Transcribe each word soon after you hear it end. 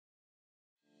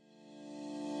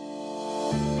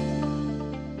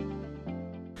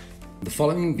The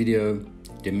following video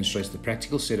demonstrates the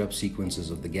practical setup sequences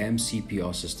of the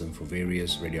GamCPR system for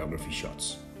various radiography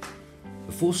shots.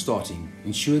 Before starting,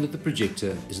 ensure that the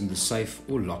projector is in the safe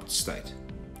or locked state.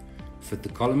 Fit the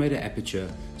collimator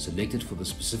aperture selected for the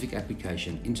specific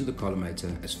application into the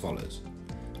collimator as follows.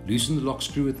 Loosen the lock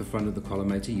screw at the front of the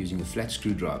collimator using a flat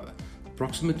screwdriver,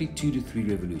 approximately 2 to 3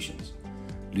 revolutions.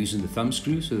 Loosen the thumb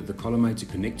screw so that the collimator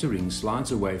connector ring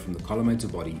slides away from the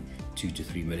collimator body 2 to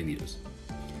 3 millimeters.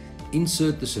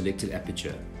 Insert the selected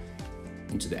aperture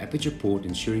into the aperture port,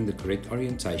 ensuring the correct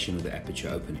orientation of the aperture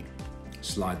opening.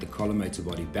 Slide the collimator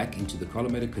body back into the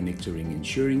collimator connector ring,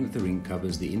 ensuring that the ring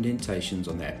covers the indentations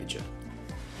on the aperture.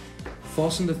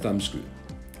 Fasten the thumb screw.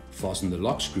 Fasten the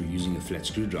lock screw using a flat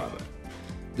screwdriver.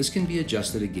 This can be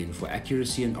adjusted again for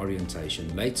accuracy and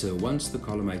orientation later once the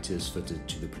collimator is fitted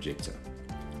to the projector.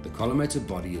 The collimator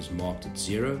body is marked at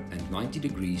 0 and 90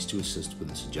 degrees to assist with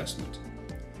this adjustment.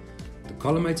 The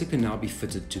collimator can now be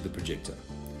fitted to the projector.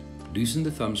 Loosen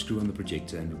the thumb screw on the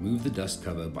projector and remove the dust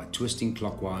cover by twisting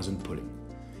clockwise and pulling.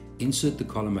 Insert the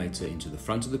collimator into the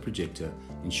front of the projector,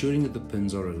 ensuring that the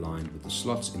pins are aligned with the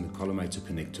slots in the collimator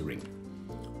connector ring.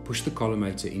 Push the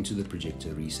collimator into the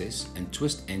projector recess and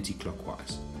twist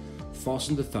anti-clockwise.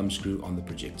 Fasten the thumb screw on the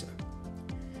projector.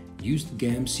 Use the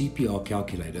GamCPR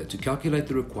calculator to calculate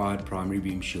the required primary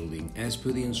beam shielding as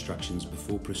per the instructions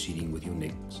before proceeding with your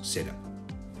next setup.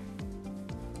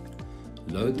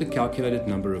 Load the calculated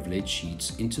number of lead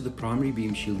sheets into the primary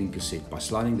beam shielding cassette by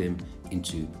sliding them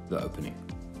into the opening.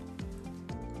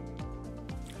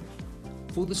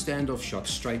 For the standoff shot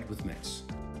straight with mats,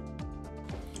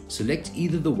 select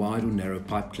either the wide or narrow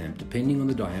pipe clamp depending on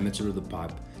the diameter of the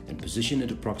pipe and position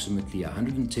it approximately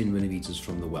 110 mm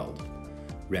from the weld.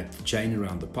 Wrap the chain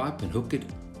around the pipe and hook it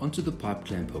onto the pipe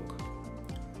clamp hook.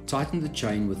 Tighten the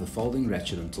chain with a folding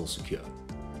ratchet until secure.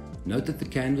 Note that the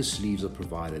canvas sleeves are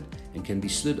provided and can be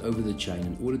slid over the chain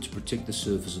in order to protect the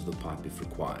surface of the pipe if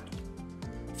required.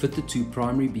 Fit the 2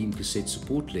 primary beam cassette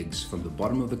support legs from the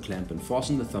bottom of the clamp and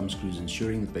fasten the thumb screws,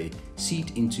 ensuring that they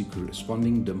seat into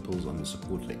corresponding dimples on the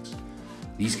support legs.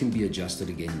 These can be adjusted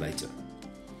again later.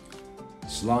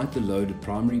 Slide the loaded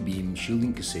primary beam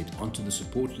shielding cassette onto the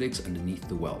support legs underneath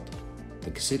the weld. The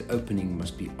cassette opening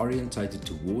must be orientated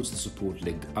towards the support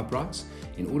leg uprights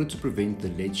in order to prevent the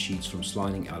lead sheets from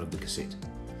sliding out of the cassette.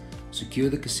 Secure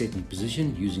the cassette in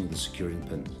position using the securing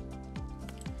pins.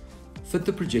 Fit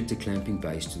the projector clamping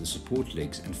base to the support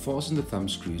legs and fasten the thumb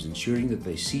screws, ensuring that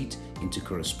they seat into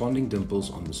corresponding dimples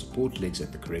on the support legs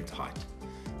at the correct height.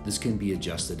 This can be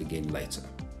adjusted again later.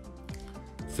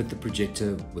 Fit the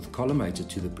projector with collimator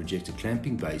to the projector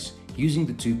clamping base using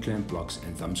the 2 clamp blocks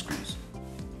and thumb screws.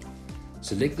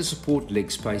 Select the support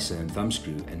leg spacer and thumb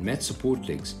screw and mat support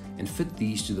legs and fit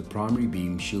these to the primary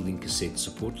beam shielding cassette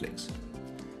support legs.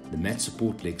 The mat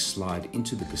support legs slide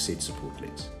into the cassette support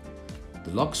legs.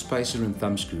 The lock spacer and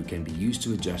thumb screw can be used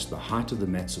to adjust the height of the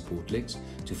mat support legs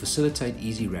to facilitate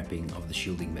easy wrapping of the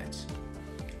shielding mats.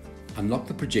 Unlock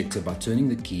the projector by turning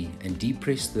the key and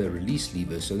depress the release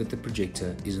lever so that the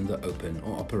projector is in the open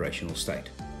or operational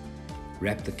state.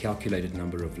 Wrap the calculated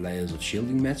number of layers of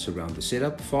shielding mats around the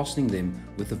setup, fastening them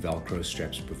with the Velcro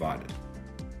straps provided.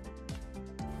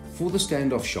 For the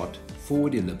standoff shot,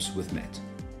 forward ellipse with mat.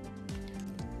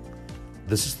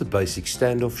 This is the basic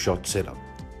standoff shot setup.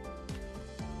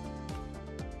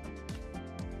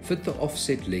 Fit the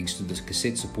offset legs to the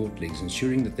cassette support legs,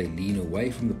 ensuring that they lean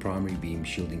away from the primary beam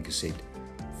shielding cassette.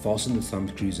 Fasten the thumb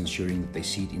screws, ensuring that they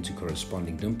seat into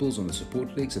corresponding dimples on the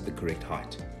support legs at the correct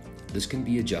height. This can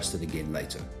be adjusted again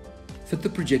later. Fit the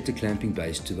projector clamping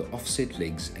base to the offset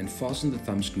legs and fasten the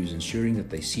thumb screws, ensuring that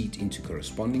they seat into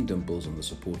corresponding dimples on the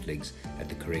support legs at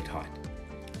the correct height.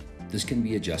 This can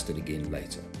be adjusted again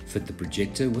later. Fit the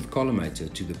projector with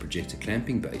collimator to the projector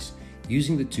clamping base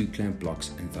using the 2 clamp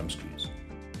blocks and thumb screws.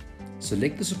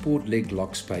 Select the support leg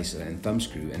lock spacer and thumb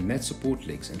screw and mat support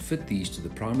legs and fit these to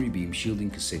the primary beam shielding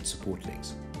cassette support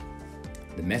legs.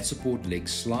 The mat support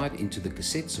legs slide into the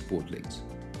cassette support legs.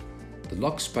 The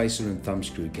lock spacer and thumb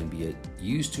screw can be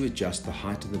used to adjust the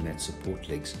height of the mat support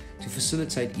legs to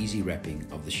facilitate easy wrapping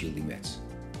of the shielding mats.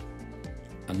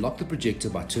 Unlock the projector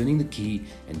by turning the key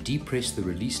and depress the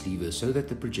release lever so that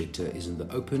the projector is in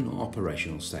the open or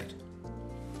operational state.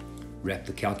 Wrap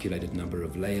the calculated number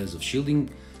of layers of shielding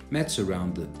mats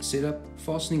around the setup,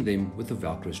 fastening them with the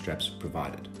Velcro straps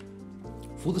provided.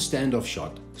 For the standoff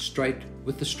shot, straight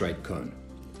with the straight cone.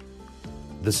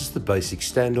 This is the basic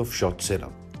standoff shot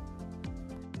setup.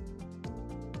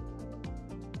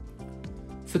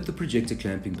 Fit the projector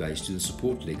clamping base to the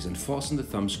support legs and fasten the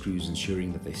thumb screws,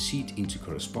 ensuring that they seat into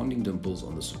corresponding dimples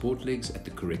on the support legs at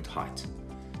the correct height.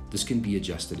 This can be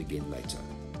adjusted again later.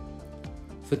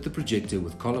 Fit the projector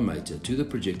with collimator to the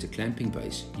projector clamping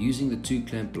base using the 2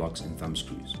 clamp blocks and thumb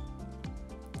screws.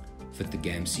 Fit the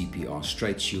GamCPR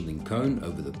straight shielding cone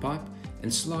over the pipe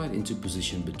and slide into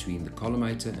position between the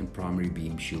collimator and primary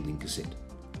beam shielding cassette.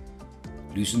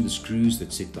 Loosen the screws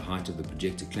that set the height of the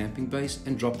projector clamping base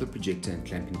and drop the projector and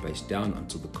clamping base down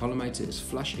until the collimator is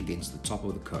flush against the top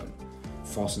of the cone.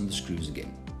 Fasten the screws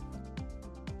again.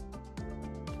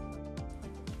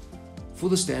 For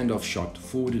the standoff shot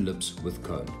forward ellipse with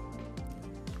cone.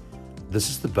 This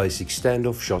is the basic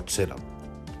standoff shot setup.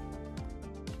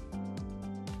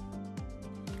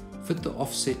 Fit the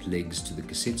offset legs to the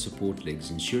cassette support legs,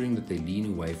 ensuring that they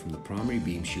lean away from the primary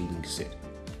beam shielding cassette.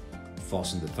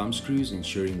 Fasten the thumb screws,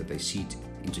 ensuring that they seat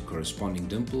into corresponding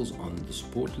dimples on the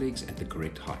support legs at the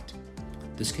correct height.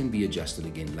 This can be adjusted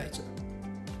again later.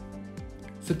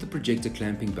 Fit the projector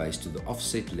clamping base to the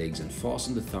offset legs and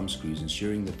fasten the thumb screws,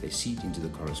 ensuring that they seat into the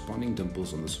corresponding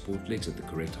dimples on the support legs at the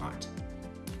correct height.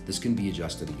 This can be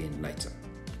adjusted again later.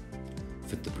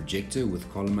 Fit the projector with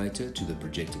collimator to the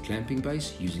projector clamping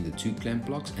base using the 2 clamp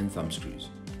blocks and thumb screws.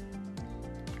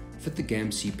 Fit the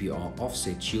GamCPR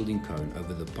offset shielding cone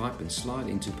over the pipe and slide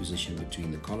into position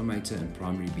between the collimator and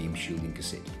primary beam shielding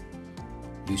cassette.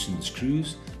 Loosen the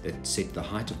screws that set the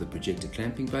height of the projector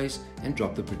clamping base and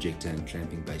drop the projector and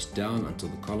clamping base down until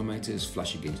the collimator is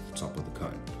flush against the top of the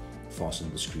cone.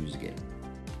 Fasten the screws again.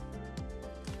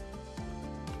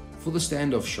 For the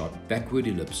standoff shot backward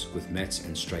ellipse with mats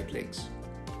and straight legs.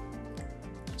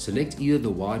 Select either the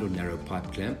wide or narrow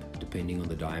pipe clamp, depending on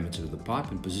the diameter of the pipe,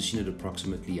 and position it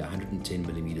approximately 110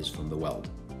 mm from the weld.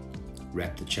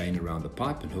 Wrap the chain around the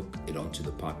pipe and hook it onto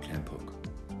the pipe clamp hook.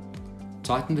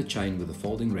 Tighten the chain with a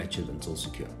folding ratchet until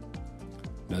secure.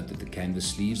 Note that the canvas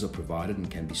sleeves are provided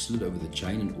and can be slid over the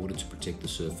chain in order to protect the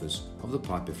surface of the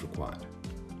pipe if required.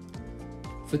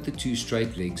 Fit the 2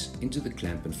 straight legs into the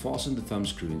clamp and fasten the thumb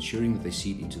screw, ensuring that they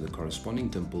seat into the corresponding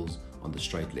dimples on the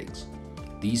straight legs.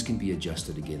 These can be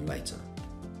adjusted again later.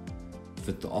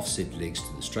 Fit the offset legs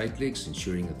to the straight legs,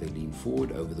 ensuring that they lean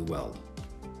forward over the weld.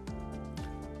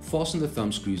 Fasten the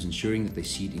thumb screws, ensuring that they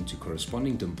seat into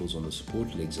corresponding dimples on the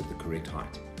support legs at the correct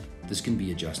height. This can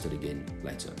be adjusted again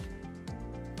later.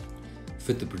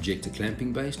 Fit the projector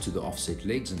clamping base to the offset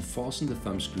legs and fasten the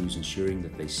thumb screws, ensuring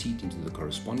that they seat into the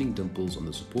corresponding dimples on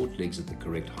the support legs at the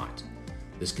correct height.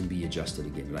 This can be adjusted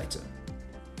again later.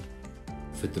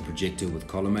 Fit the projector with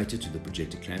collimator to the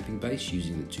projector clamping base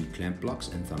using the 2 clamp blocks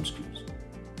and thumb screws.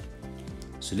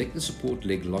 Select the support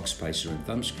leg lock spacer and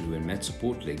thumb screw and mat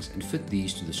support legs and fit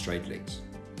these to the straight legs.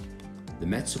 The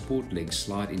mat support legs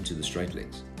slide into the straight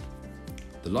legs.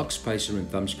 The lock spacer and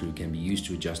thumb screw can be used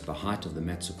to adjust the height of the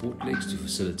mat support legs to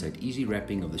facilitate easy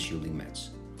wrapping of the shielding mats.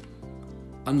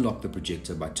 Unlock the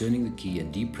projector by turning the key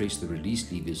and depress the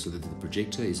release levers so that the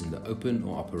projector is in the open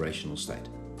or operational state.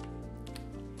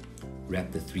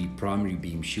 Wrap the 3 primary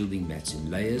beam shielding mats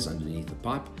in layers underneath the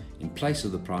pipe in place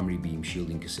of the primary beam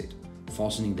shielding cassette,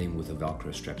 fastening them with the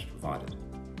Velcro straps provided.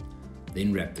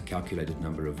 Then wrap the calculated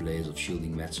number of layers of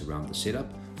shielding mats around the setup,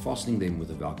 fastening them with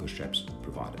the Velcro straps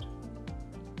provided.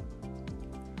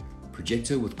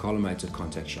 Projector with collimator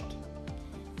contact shot.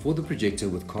 For the projector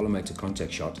with collimator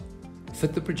contact shot,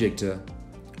 fit the projector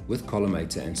with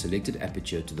collimator and selected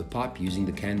aperture to the pipe using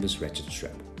the canvas ratchet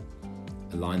strap.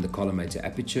 Align the collimator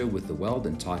aperture with the weld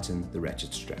and tighten the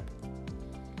ratchet strap.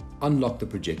 Unlock the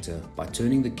projector by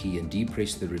turning the key and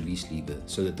depress the release lever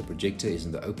so that the projector is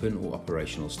in the open or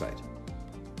operational state.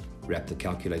 Wrap the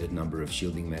calculated number of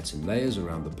shielding mats in layers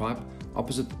around the pipe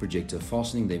opposite the projector,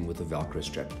 fastening them with the Velcro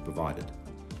straps provided.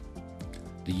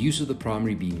 The use of the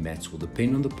primary beam mats will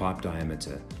depend on the pipe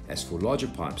diameter, as for larger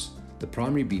pipes, the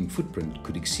primary beam footprint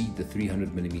could exceed the 300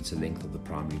 mm length of the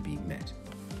primary beam mat.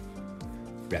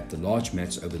 Wrap the large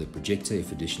mats over the projector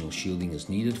if additional shielding is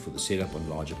needed for the setup on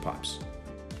larger pipes.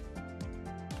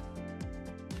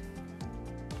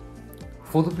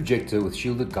 For the projector with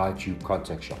shielded guide tube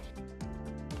contact shot.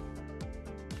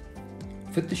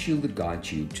 Fit the shielded guide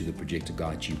tube to the projector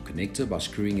guide tube connector by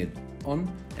screwing it on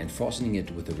and fastening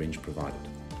it with a wrench provided.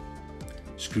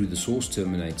 Screw the source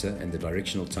terminator and the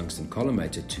directional tungsten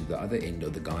collimator to the other end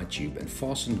of the guide tube and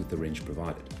fasten with the wrench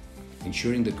provided,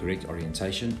 ensuring the correct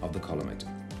orientation of the collimator.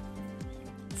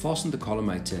 Fasten the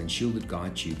collimator and shielded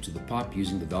guide tube to the pipe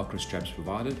using the Velcro straps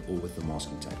provided or with the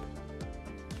masking tape.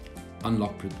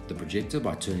 Unlock the projector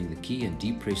by turning the key and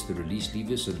depress the release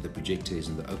lever so that the projector is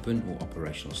in the open or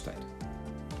operational state.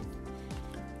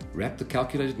 Wrap the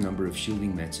calculated number of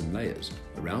shielding mats in layers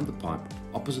around the pipe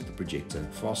opposite the projector,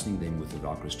 fastening them with the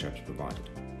Velcro straps provided.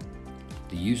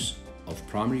 The use of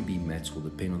primary beam mats will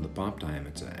depend on the pipe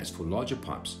diameter, as for larger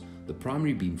pipes, the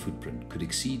primary beam footprint could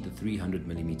exceed the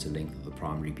 300mm length of the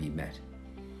primary beam mat.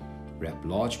 Wrap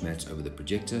large mats over the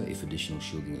projector if additional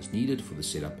shielding is needed for the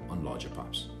setup on larger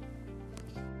pipes.